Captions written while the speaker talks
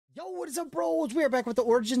Yo, what is up, bros? We are back with the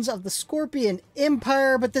origins of the Scorpion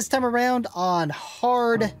Empire, but this time around on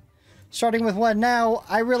hard. Starting with one now.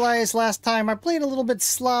 I realized last time I played a little bit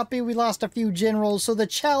sloppy. We lost a few generals, so the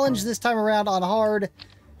challenge this time around on hard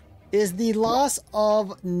is the loss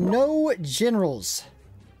of no generals.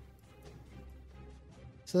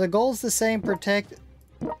 So the goal is the same, protect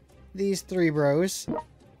these three bros.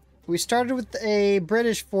 We started with a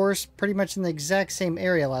British force pretty much in the exact same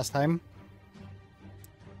area last time.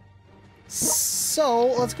 So,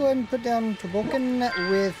 let's go ahead and put down Vulcan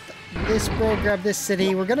with this bro, grab this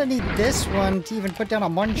city. We're gonna need this one to even put down a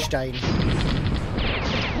Munstein.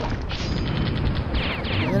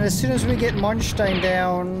 And then as soon as we get Munstein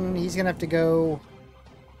down, he's gonna have to go...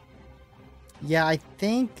 Yeah, I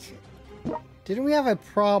think... Didn't we have a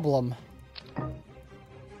problem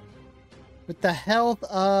with the health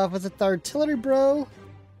of... Was it the artillery bro?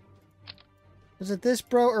 Was it this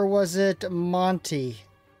bro or was it Monty?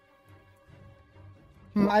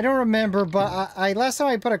 I don't remember, but I last time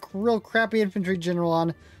I put a real crappy infantry general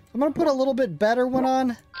on. I'm going to put a little bit better one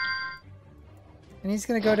on. And he's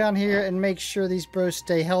going to go down here and make sure these bros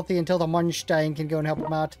stay healthy until the Munstein can go and help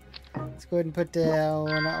them out. Let's go ahead and put down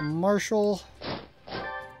a Marshal.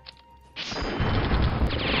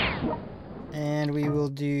 And we will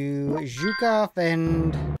do Zhukov,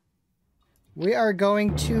 and we are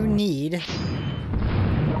going to need...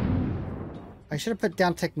 I should have put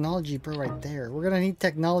down Technology Bro right there. We're going to need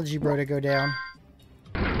Technology Bro to go down.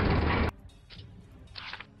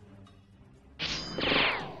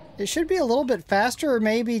 It should be a little bit faster, or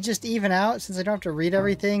maybe just even out since I don't have to read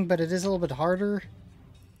everything, but it is a little bit harder.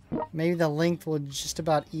 Maybe the length will just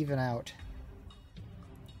about even out.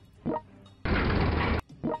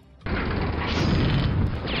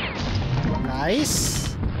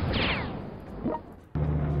 Nice.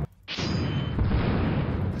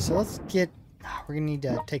 So let's get... We're gonna need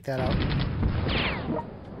to take that out.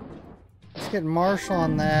 Let's get Marshall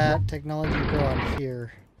on that. Technology Bro on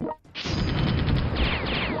here.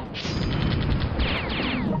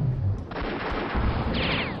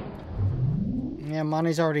 Yeah,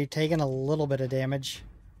 Monty's already taken a little bit of damage.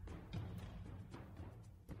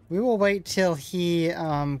 We will wait till he,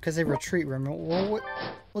 because they retreat room.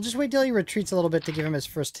 We'll just wait till he retreats a little bit to give him his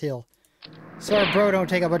first heal. So our bro don't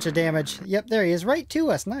take a bunch of damage. Yep, there he is, right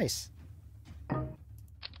to us. Nice.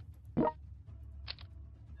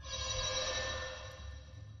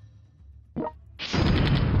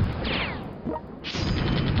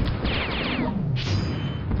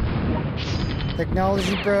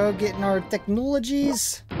 Technology Bro, getting our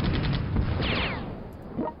technologies.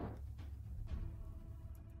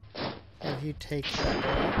 Have you take that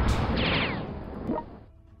out.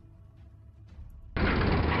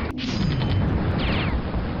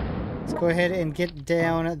 Let's go ahead and get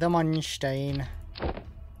down the Munstein,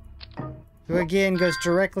 who again goes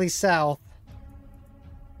directly south.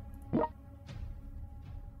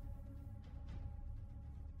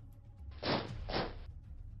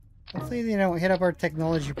 Hopefully they don't hit up our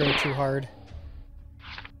Technology Bro too hard.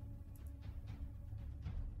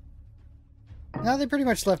 No, they pretty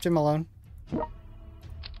much left him alone.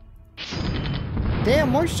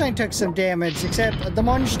 Damn, Munstein took some damage, except the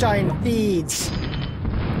Munstein feeds.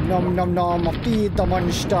 Nom nom nom, feed the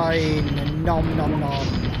Munstein. Nom nom nom.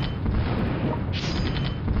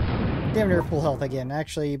 Damn near full health again.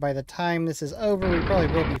 Actually, by the time this is over, we probably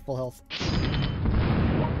will be full health.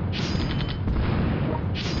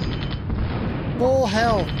 Full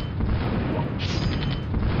health.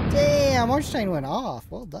 Damn, Munstein went off.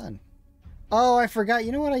 Well done. Oh, I forgot.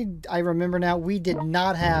 You know what I remember now? We did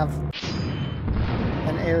not have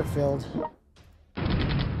an airfield.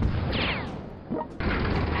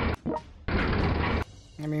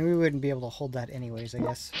 I mean, we wouldn't be able to hold that anyways, I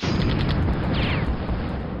guess.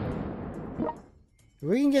 If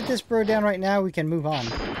we can get this bro down right now, we can move on.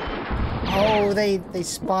 Oh, they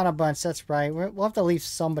spawn a bunch. That's right. We'll have to leave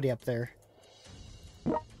somebody up there.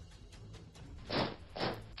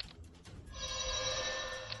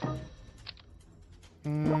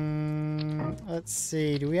 Let's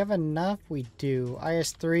see. Do we have enough? We do.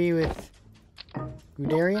 IS-3 with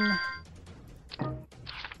Guderian.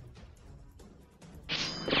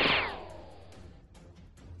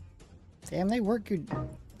 Damn, they work good.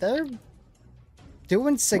 They're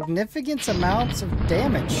doing significant amounts of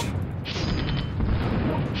damage.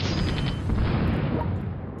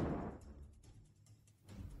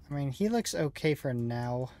 I mean, he looks okay for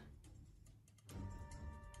now.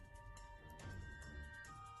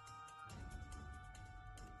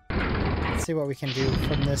 Let's see what we can do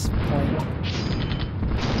from this point.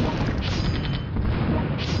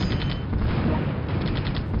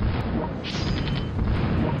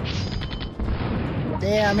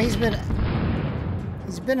 Damn, he's been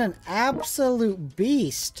an absolute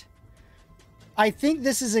beast. I think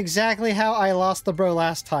this is exactly how I lost the bro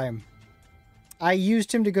last time. I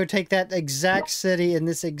used him to go take that exact city in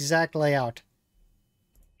this exact layout.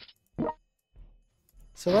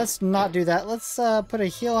 So let's not do that. Let's put a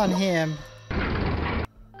heal on him.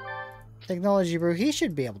 Technology bro, he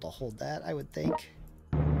should be able to hold that, I would think.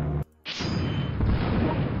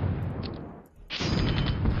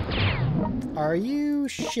 Are you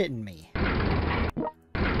shitting me?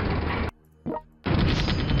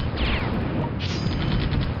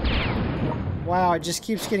 Wow, it just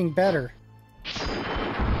keeps getting better.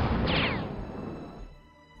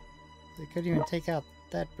 They couldn't even take out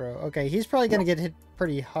that bro. Okay, he's probably gonna get hit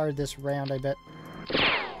pretty hard this round, I bet.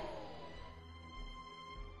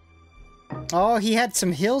 Oh, he had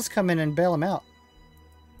some hills come in and bail him out.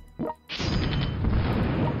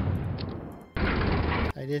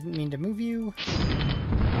 I didn't mean to move you.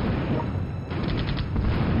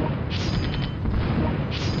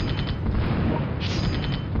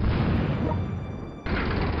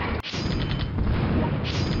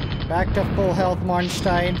 Back to full health,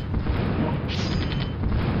 Marnstein.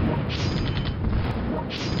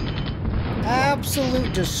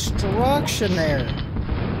 Absolute destruction there.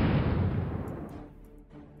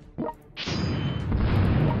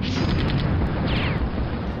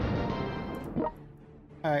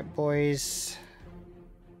 Alright, boys.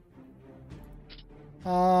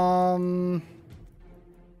 Well,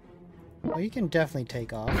 you can definitely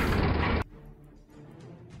take off.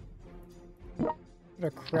 Put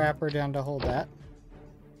a crapper down to hold that.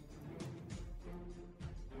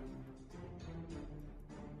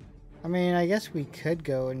 I mean, I guess we could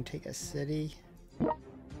go and take a city.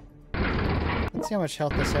 Let's see how much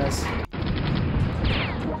health this has.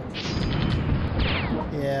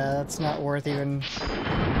 Yeah, that's not worth even...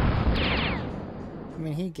 I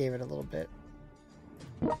mean, he gave it a little bit.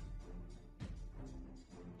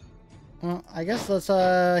 Well, I guess let's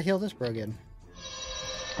heal this bro again.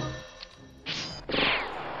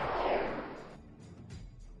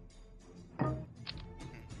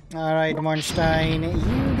 Alright, Marnstein,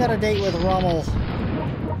 you got a date with Rommel.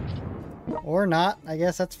 Or not, I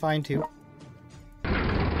guess that's fine too.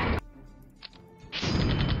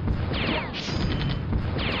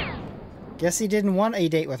 Guess he didn't want a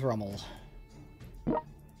date with Rommel.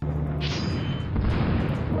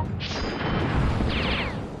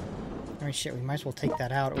 Oh shit, we might as well take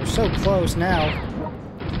that out. We're so close now.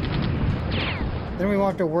 Then we won't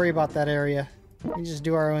have to worry about that area. We can just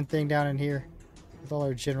do our own thing down in here. With all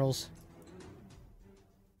our generals.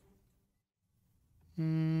 I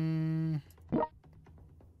mean,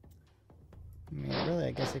 really,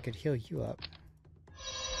 I guess I could heal you up.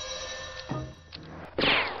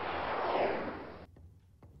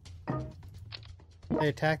 They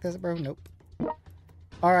attack this, bro? Nope.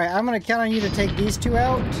 Alright, I'm gonna count on you to take these two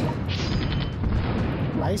out.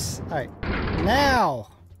 Nice. Alright. Now!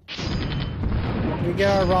 We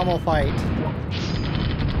get our Rommel fight.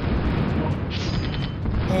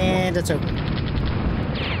 And it's over.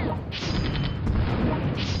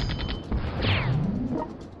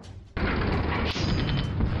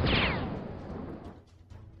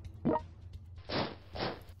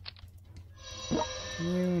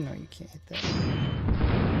 No, you can't hit that.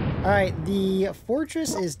 Alright, the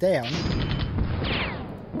fortress is down.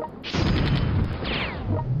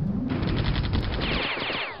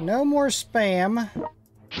 No more spam.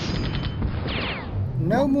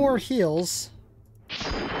 No more heals.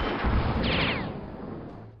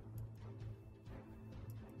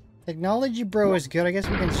 Technology bro is good. I guess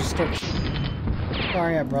we can just start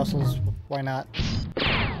firing at Brussels. Why not?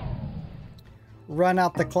 Run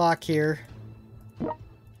out the clock here.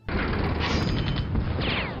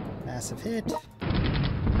 Massive hit.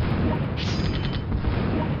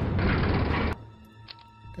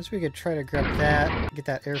 Guess we could try to grab that, get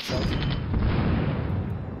that airfield.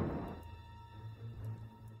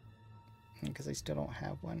 Because I still don't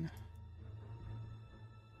have one.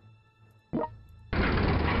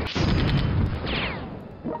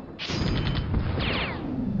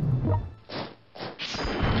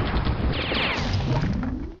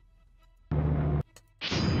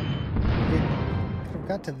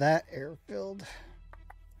 Got to that airfield.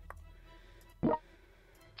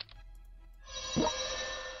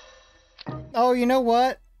 Oh, you know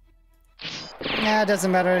what? Nah, it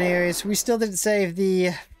doesn't matter anyways. We still didn't save the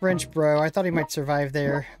French bro. I thought he might survive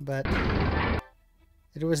there, but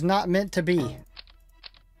it was not meant to be.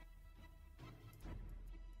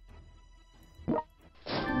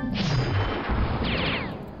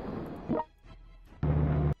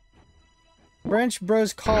 French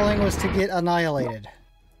bro's calling was to get annihilated.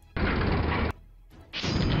 Can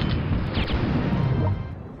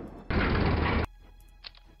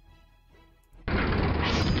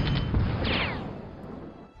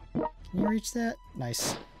you reach that?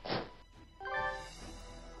 Nice.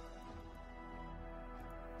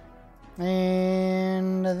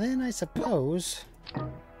 And then I suppose...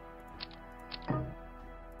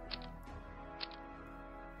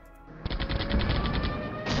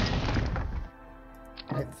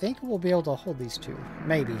 I think we'll be able to hold these two.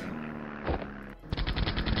 Maybe.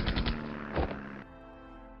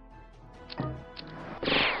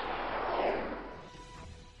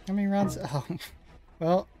 How many rounds? Oh,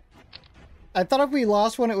 well... I thought if we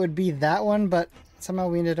lost one, it would be that one, but somehow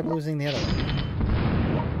we ended up losing the other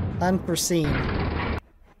one. Unforeseen.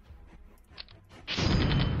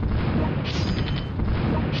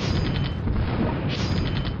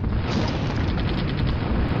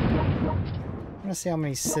 I'm gonna see how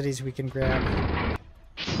many cities we can grab.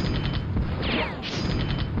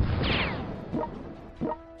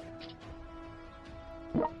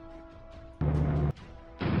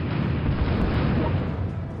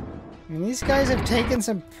 I mean, these guys have taken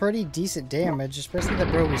some pretty decent damage, especially the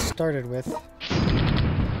bro we started with.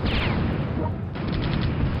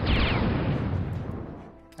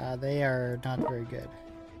 They are not very good.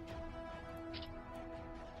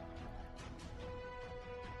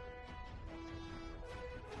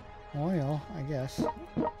 Oil, I guess.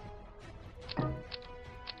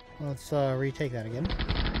 Let's retake that again.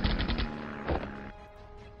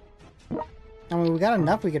 I mean, we got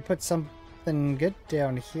enough. We could put something good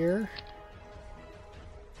down here.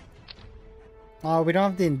 Oh, we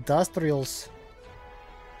don't have the industrials.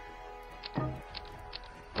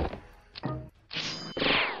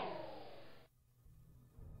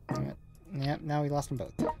 Yep, now we lost them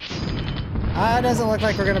both. It doesn't look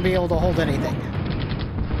like we're going to be able to hold anything.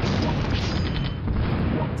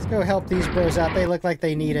 Let's go help these bros out. They look like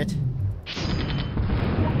they need it.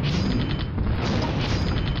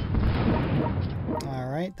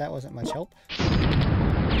 Alright, that wasn't much help.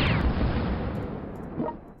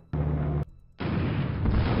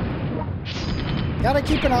 Gotta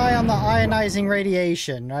keep an eye on the ionizing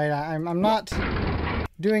radiation, right? I'm not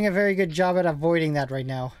doing a very good job at avoiding that right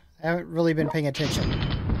now. I haven't really been paying attention.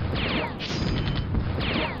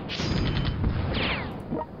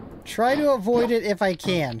 Try to avoid it if I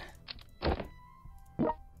can.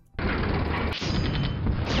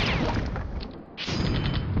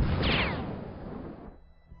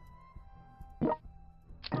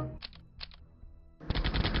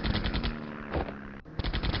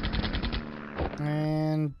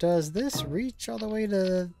 And does this reach all the way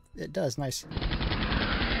to... It does, nice.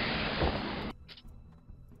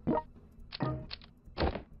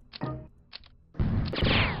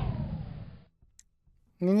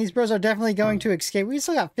 I mean, these bros are definitely going to escape. We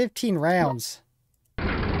still got 15 rounds.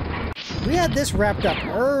 We had this wrapped up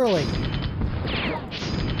early.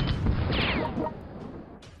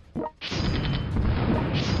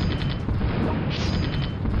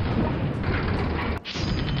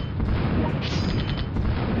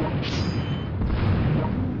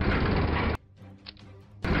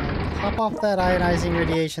 Hop off that ionizing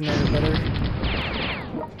radiation there, brother.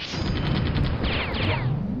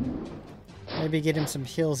 Maybe get him some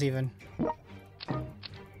heals even.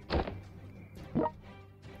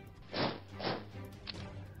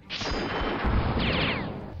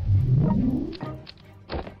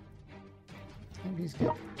 Maybe he's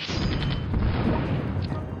good.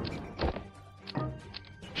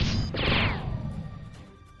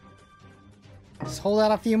 Let's hold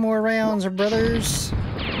out a few more rounds, brothers.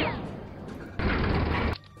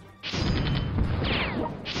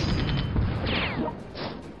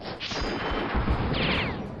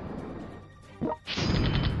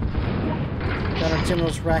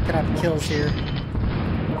 General's racking up kills here.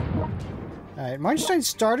 Alright, Marnstein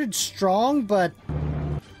started strong, but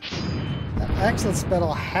that excellence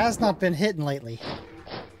medal has not been hitting lately.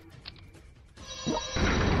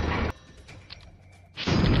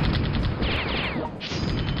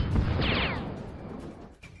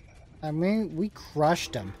 I mean, we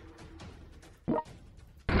crushed him.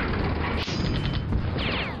 It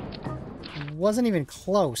wasn't even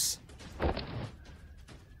close.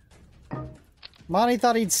 Monty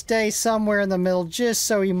thought he'd stay somewhere in the middle just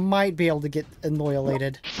so he might be able to get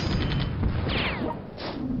annihilated.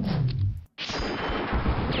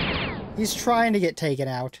 He's trying to get taken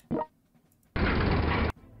out.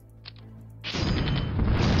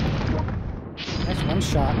 That's one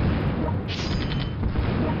shot.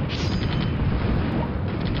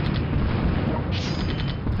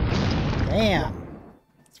 Damn.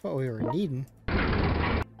 That's what we were needing.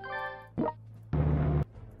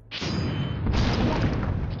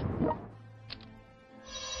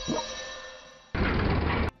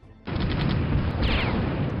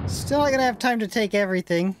 Still not gonna have time to take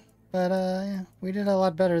everything, but yeah, we did a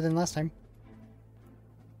lot better than last time.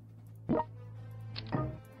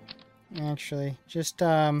 Actually, just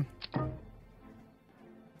let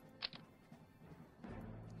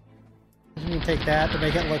me take that to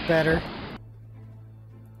make it look better.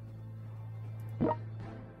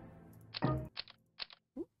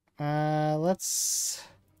 Let's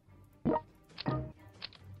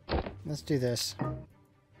do this.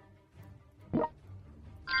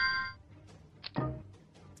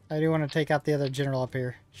 I do want to take out the other general up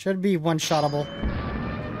here. Should be one-shottable.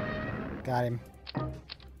 Got him.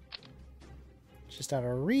 Just out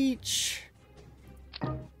of reach.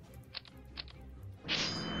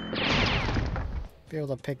 Be able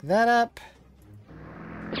to pick that up.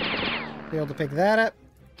 Be able to pick that up.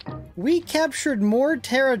 We captured more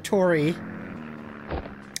territory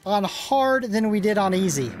on hard than we did on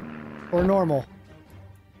easy. Or normal.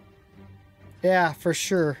 Yeah, for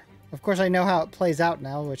sure. Of course, I know how it plays out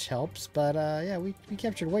now, which helps. But, yeah, we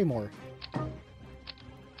captured way more.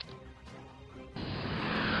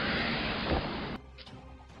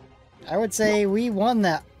 I would say we won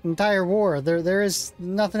that entire war. There is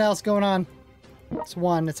nothing else going on. It's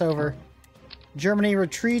won. It's over. Germany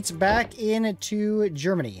retreats back into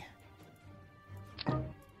Germany.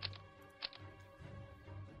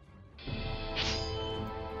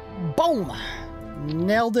 Boom!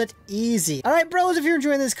 Nailed it easy. Alright, bros, if you're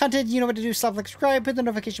enjoying this content, you know what to do. Slap like, subscribe, hit the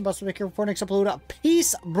notification button to make your next upload.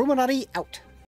 Peace. Bruchminati out.